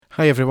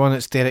Hi everyone,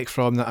 it's Derek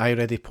from the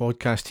iReady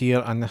podcast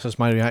here, and this is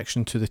my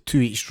reaction to the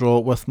 2-each draw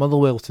with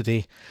Motherwell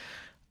today.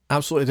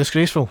 Absolutely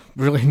disgraceful.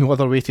 Really no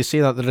other way to say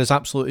that. There is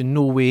absolutely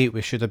no way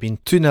we should have been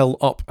 2-0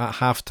 up at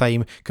half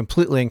time,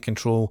 completely in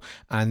control,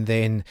 and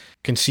then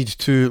concede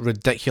two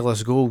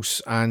ridiculous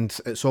goals. And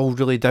it's all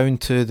really down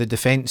to the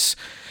defence,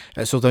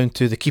 it's all down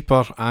to the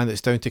keeper, and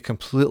it's down to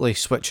completely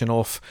switching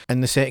off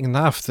in the second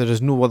half. There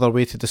is no other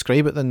way to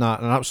describe it than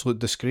that. An absolute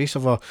disgrace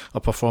of a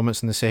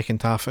performance in the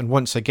second half. And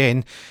once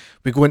again,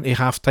 we go into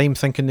half time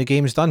thinking the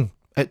game's done.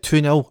 At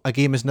 2-0, a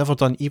game is never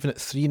done. Even at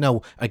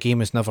 3-0, a game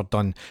is never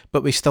done.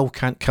 But we still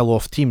can't kill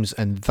off teams,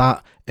 and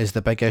that is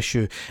the big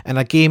issue. In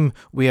a game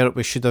where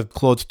we should have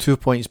clawed 2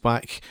 points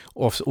back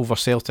over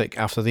Celtic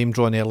after them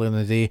drawing earlier in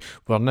the day,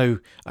 we're now,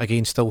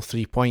 again, still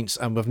 3 points,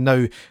 and we've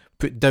now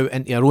put doubt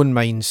into our own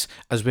minds,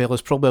 as well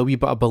as probably a wee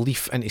bit of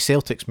belief into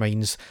Celtic's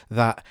minds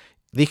that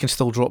they can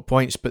still drop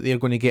points, but they're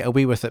going to get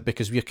away with it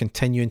because we're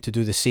continuing to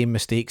do the same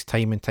mistakes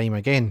time and time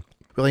again.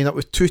 We lined up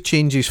with two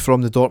changes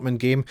from the Dortmund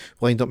game.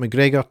 We lined up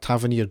McGregor,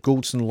 Tavernier,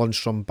 Goldson,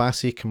 Lundstram,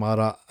 Bassey,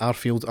 Kamara,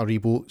 Arfield,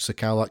 Aribo,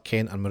 Sakala,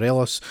 Kent and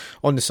Morelos.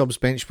 On the subs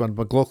bench were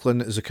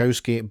McLaughlin,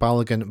 Zukowski,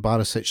 Balogun,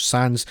 Barisic,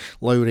 Sands,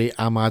 Lowry,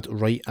 Ahmad,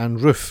 Wright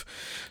and Roof.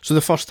 So the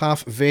first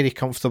half, very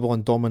comfortable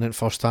and dominant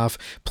first half.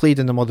 Played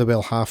in the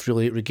Motherwell half,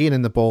 really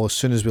regaining the ball as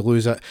soon as we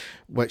lose it,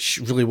 which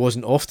really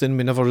wasn't often.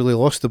 We never really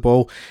lost the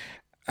ball.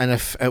 And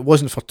if it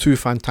wasn't for two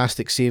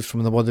fantastic saves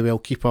from the Motherwell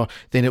keeper,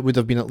 then it would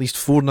have been at least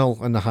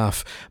 4-0 in the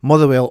half.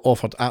 Motherwell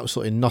offered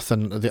absolutely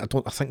nothing. I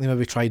think they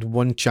maybe tried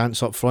one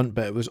chance up front,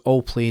 but it was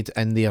all played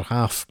in their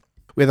half.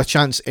 We had a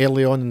chance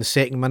early on in the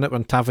second minute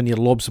when Tavernier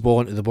lobs the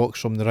ball into the box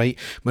from the right.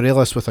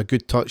 Morelos with a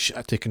good touch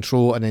to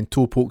control and then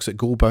toe pokes at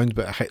goal bound,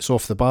 but it hits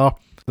off the bar.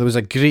 There was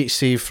a great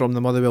save from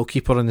the Motherwell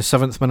keeper in the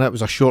 7th minute. It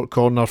was a short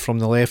corner from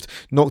the left,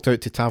 knocked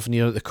out to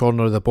Tavernier at the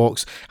corner of the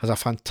box. Has a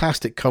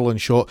fantastic curling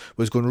shot,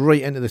 was going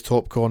right into the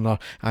top corner,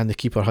 and the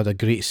keeper had a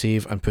great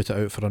save and put it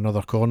out for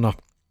another corner.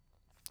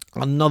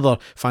 Another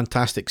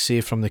fantastic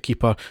save from the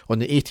keeper on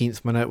the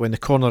 18th minute when the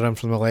corner in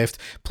from the left,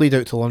 played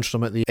out to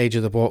Lundstram at the edge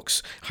of the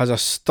box, has a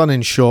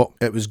stunning shot.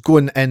 It was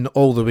going in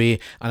all the way,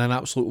 and an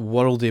absolute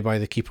worldie by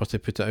the keeper to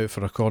put it out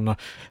for a corner.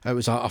 It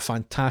was a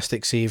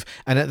fantastic save,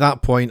 and at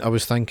that point I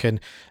was thinking,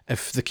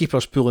 if the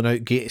keeper's pulling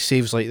out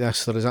saves like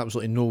this, there is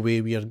absolutely no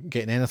way we are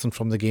getting anything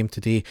from the game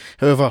today.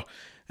 However,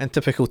 in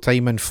typical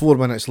timing, 4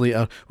 minutes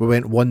later, we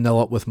went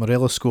 1-0 up with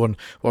Morelos scoring.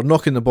 We're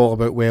knocking the ball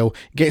about well,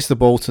 gets the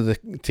ball to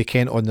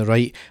Kent on the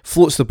right,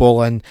 floats the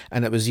ball in,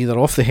 and it was either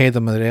off the head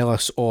of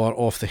Morelos or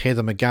off the head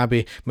of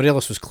Mugabe.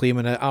 Morelos was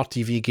claiming it,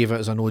 RTV gave it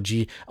as an OG.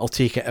 I'll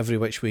take it every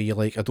which way you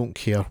like, I don't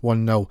care,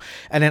 1-0.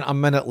 And then a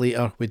minute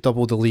later, we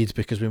doubled the lead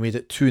because we made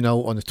it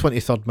 2-0 on the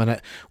 23rd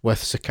minute with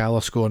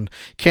Sakala scoring.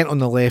 Kent on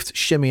the left,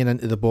 shimmying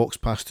into the box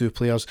past two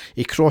players.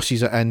 He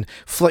crosses it in,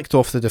 flicked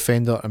off the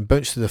defender and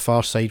bounced to the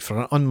far side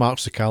for an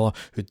unmarked Sakala,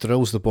 who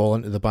drills the ball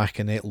into the back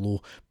of net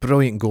low.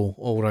 Brilliant goal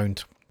all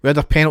round. We had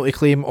a penalty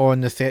claim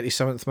on the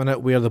 37th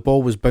minute where the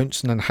ball was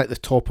bouncing and hit the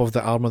top of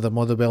the arm of the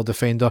Motherwell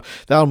defender.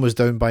 The arm was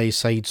down by his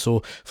side,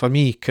 so for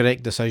me,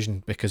 correct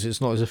decision, because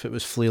it's not as if it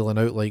was flailing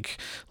out like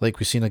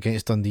we've seen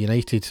against Dundee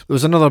United. There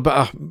was another bit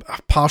of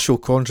a partial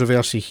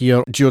controversy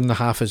here during the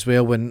half as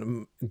well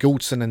when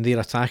Goldson and their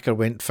attacker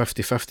went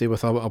 50-50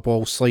 with a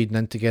ball sliding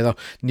in together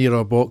near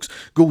our box.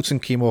 Goldson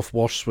came off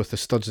worse with the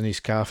studs in his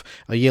calf,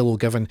 a yellow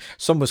given.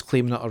 Some was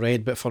claiming it a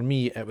red, but for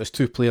me it was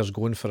two players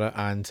going for it,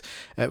 and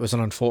it was an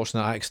unfortunate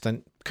accident.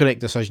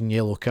 Correct decision,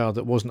 yellow card.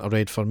 It wasn't a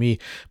red for me,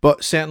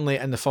 but certainly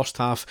in the first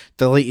half,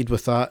 delighted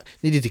with that.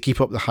 Needed to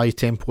keep up the high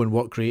tempo and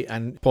work rate,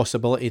 and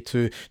possibility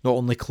to not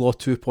only claw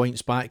 2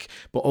 points back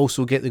but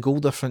also get the goal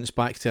difference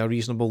back to a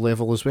reasonable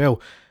level as well.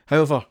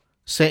 However,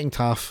 second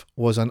half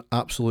was an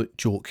absolute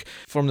joke.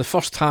 From the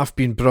first half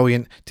being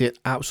brilliant to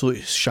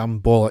absolute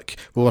shambolic,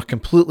 we were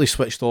completely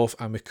switched off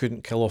and we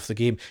couldn't kill off the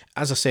game.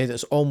 As I said,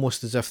 it's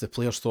almost as if the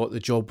players thought the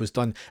job was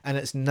done, and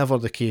it's never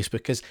the case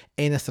because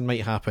anything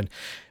might happen.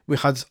 We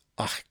had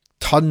a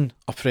ton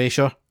of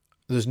pressure,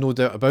 there's no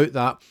doubt about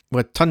that. We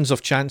had tons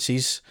of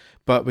chances,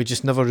 but we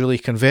just never really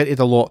converted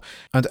a lot.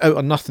 And out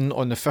of nothing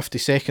on the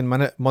 52nd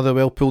minute,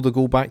 Motherwell pulled a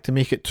goal back to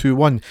make it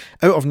 2-1.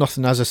 Out of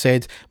nothing, as I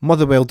said,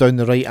 Motherwell down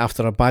the right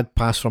after a bad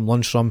pass from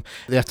Lundstram.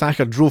 The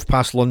attacker drove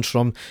past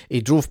Lundstram,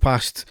 he drove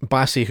past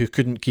Bassey, who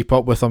couldn't keep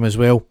up with him as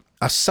well.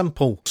 A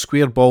simple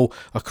square ball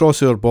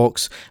across our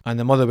box, and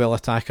the Motherwell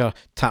attacker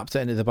tapped it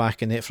into the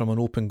back of net from an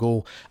open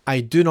goal. I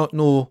do not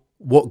know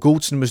what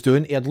Goldson was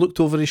doing. He had looked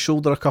over his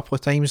shoulder a couple of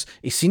times,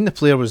 he seen the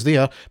player was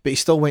there, but he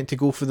still went to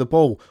go for the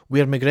ball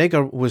where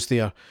McGregor was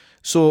there.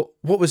 So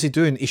what was he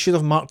doing? He should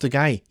have marked the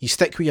guy. You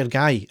stick with your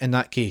guy in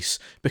that case,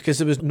 because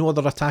there was no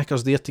other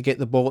attackers there to get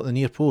the ball at the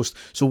near post.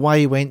 So why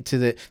he went to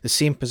the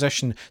same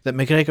position that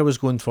McGregor was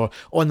going for.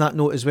 On that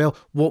note as well,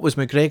 what was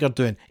McGregor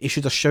doing? He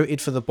should have shouted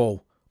for the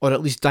ball, or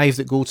at least dived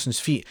at Goldson's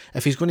feet.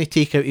 If he's going to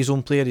take out his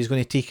own player, he's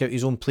going to take out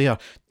his own player.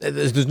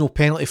 There's no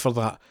penalty for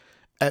that.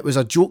 It was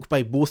a joke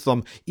by both of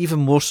them, even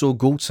more so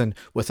Goldson,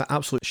 with an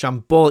absolute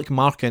shambolic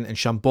marking and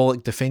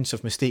shambolic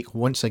defensive mistake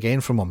once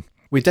again from him.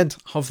 We did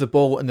have the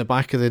ball in the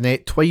back of the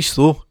net twice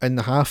though in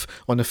the half.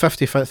 On the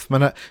 55th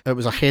minute, it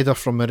was a header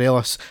from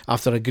Morelos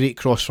after a great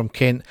cross from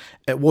Kent.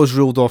 It was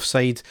ruled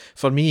offside.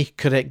 For me,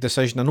 correct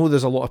decision. I know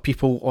there's a lot of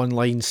people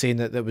online saying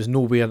that there was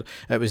nowhere,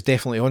 it was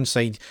definitely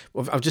onside.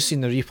 I've just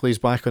seen the replays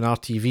back on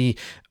RTV.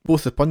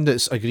 Both the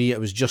pundits agree it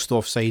was just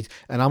offside,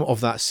 and I'm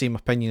of that same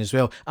opinion as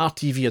well.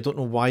 RTV, I don't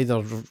know why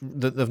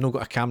they've not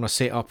got a camera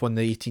set up on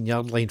the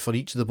 18-yard line for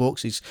each of the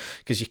boxes,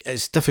 because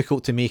it's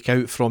difficult to make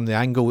out from the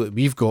angle that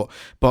we've got.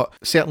 But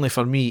certainly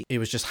for me, he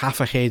was just half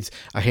ahead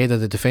of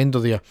the defender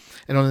there.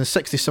 And on the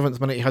 67th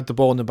minute, he had the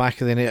ball in the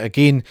back of the net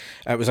again.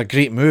 It was a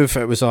great move.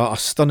 It was a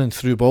stunning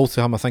through ball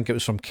to him. I think it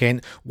was from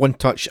Kent. One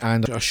touch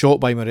and a shot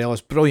by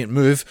Morelos. Brilliant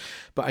move.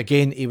 But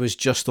again, he was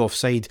just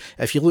offside.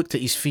 If you looked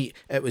at his feet,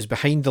 it was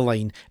behind the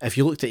line. If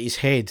you looked at his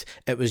head,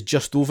 it was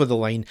just over the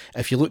line.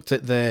 If you looked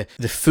at the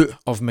foot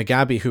of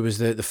Mugabe, who was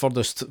the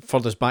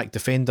furthest back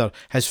defender,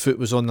 his foot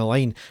was on the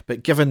line.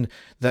 But given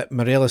that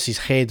Morelos'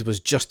 head was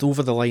just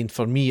over the line,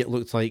 for me it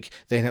looked like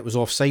then it was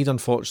offside,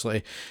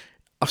 unfortunately.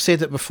 I've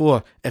said it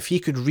before, if he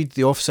could read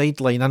the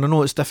offside line, and I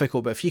know it's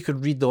difficult, but if he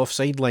could read the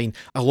offside line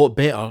a lot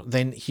better,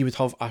 then he would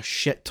have a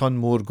shit ton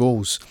more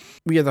goals.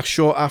 We had a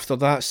shot after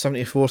that,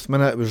 74th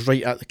minute, it was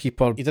right at the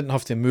keeper. He didn't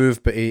have to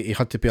move, but he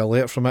had to be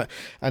alert from it.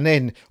 And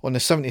then on the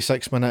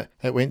 76th minute,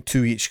 it went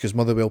 2 each because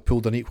Motherwell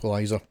pulled an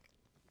equaliser.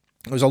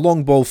 It was a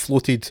long ball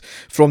floated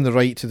from the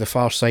right to the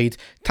far side.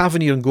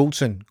 Tavernier and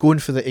Goldson going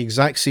for the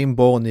exact same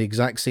ball and the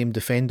exact same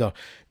defender.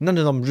 None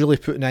of them really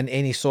putting in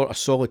any sort of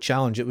solid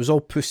challenge. It was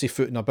all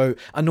pussyfooting about.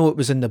 I know it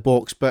was in the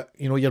box, but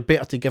you're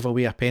better to give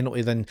away a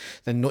penalty than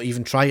not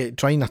even try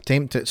and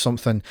attempt at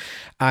something.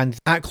 And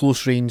at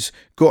close range,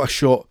 got a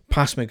shot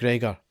past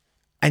McGregor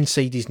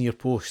inside his near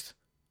post.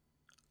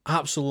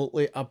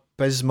 Absolutely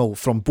abysmal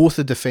from both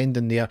the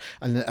defending there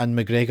and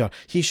McGregor.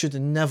 He should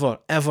never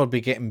ever be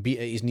getting beat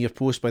at his near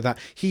post by that.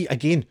 He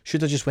again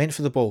should have just went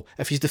for the ball.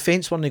 If his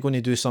defence weren't going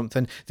to do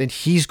something, then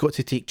he's got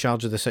to take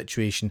charge of the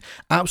situation.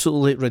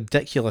 Absolutely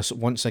ridiculous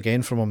once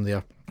again from him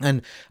there.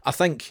 And I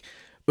think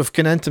we've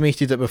kind of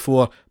intimated it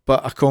before,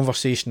 but a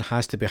conversation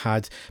has to be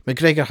had.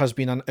 McGregor has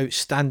been an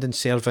outstanding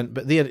servant,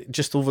 but there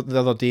just over the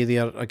other day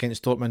there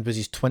against Dortmund was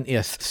his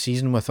 20th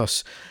season with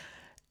us.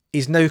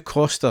 He's now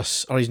cost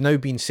us, or he's now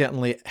been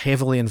certainly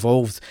heavily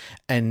involved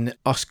in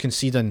us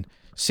conceding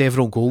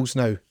several goals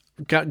now.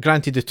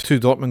 Granted, the 2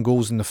 Dortmund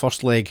goals in the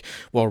first leg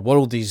were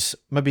worldies.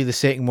 Maybe the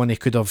second one he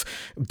could have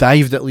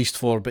dived at least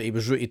for, but he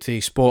was rooted to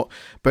his spot.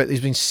 But there's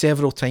been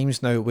several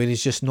times now where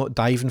he's just not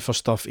diving for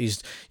stuff.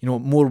 He's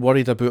more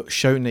worried about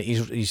shouting at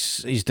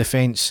his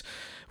defence,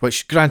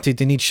 which granted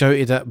they need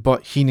shouted at,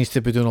 but he needs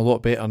to be doing a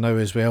lot better now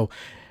as well.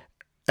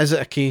 Is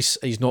it a case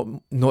he's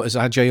not as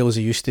agile as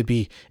he used to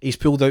be? He's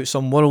pulled out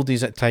some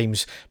worldies at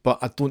times, but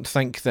I don't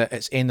think that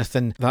it's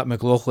anything that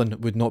McLaughlin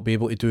would not be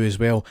able to do as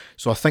well.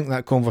 So I think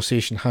that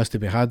conversation has to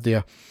be had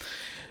there.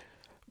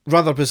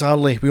 Rather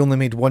bizarrely, we only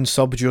made one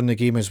sub during the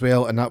game as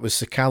well, and that was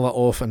Sakala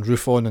off and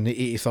Roof on in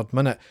the 83rd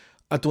minute.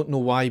 I don't know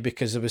why,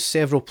 because there was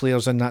several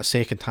players in that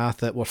second half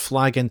that were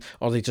flagging,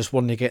 or they just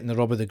weren't getting the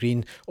rub of the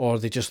green, or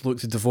they just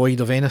looked devoid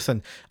of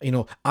anything.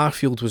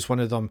 Arfield was one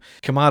of them.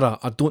 Kamara,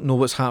 I don't know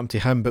what's happened to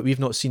him, but we've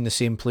not seen the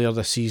same player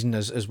this season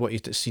as what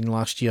he'd seen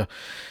last year.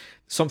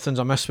 Something's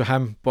amiss with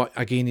him, but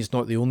again, he's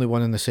not the only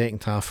one in the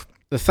second half.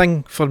 The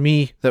thing for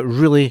me that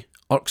really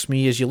irks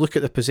me is you look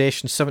at the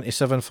possession,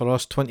 77 for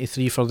us,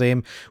 23 for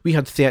them. We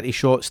had 30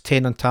 shots,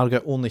 10 on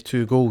target, only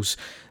 2 goals.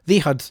 They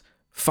had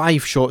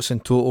 5 shots in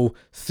total,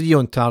 3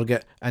 on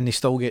target, and they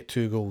still get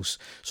 2 goals.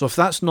 So if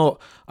that's not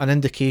an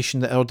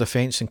indication that our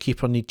defence and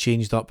keeper need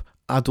changed up,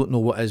 I don't know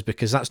what is,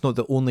 because that's not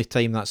the only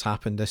time that's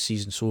happened this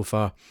season so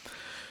far.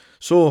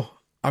 So,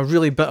 a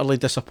really bitterly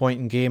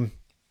disappointing game.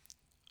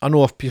 I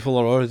know if people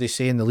are already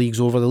saying the league's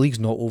over, the league's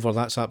not over,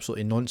 that's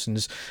absolutely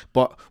nonsense.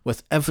 But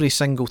with every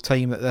single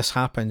time that this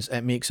happens,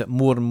 it makes it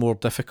more and more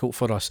difficult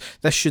for us.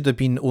 This should have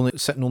been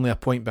sitting only a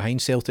point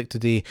behind Celtic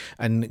today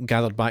and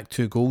gathered back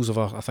 2 goals of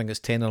I think it's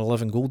 10 or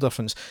 11 goal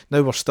difference.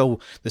 Now we're still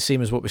the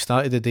same as what we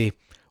started the day.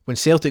 When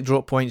Celtic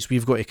drop points,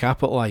 we've got to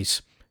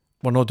capitalise.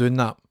 We're not doing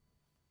that.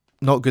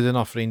 Not good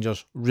enough,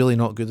 Rangers. Really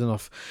not good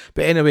enough.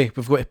 But anyway,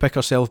 we've got to pick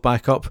ourselves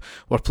back up.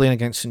 We're playing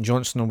against St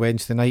Johnstone on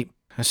Wednesday night.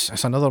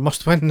 It's another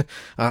must win.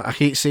 I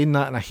hate saying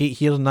that and I hate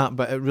hearing that,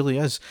 but it really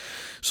is.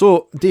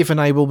 So Dave and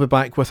I will be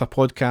back with a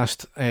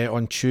podcast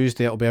on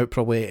Tuesday. It'll be out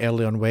probably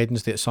early on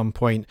Wednesday at some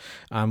point,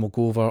 and we'll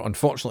go over,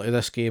 unfortunately,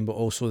 this game, but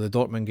also the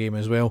Dortmund game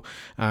as well.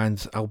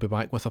 And I'll be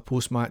back with a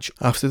post-match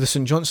after the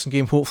St Johnstone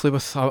game, hopefully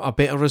with a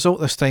better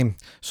result this time.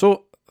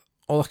 So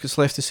all that's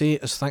left to say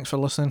is thanks for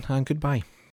listening and goodbye.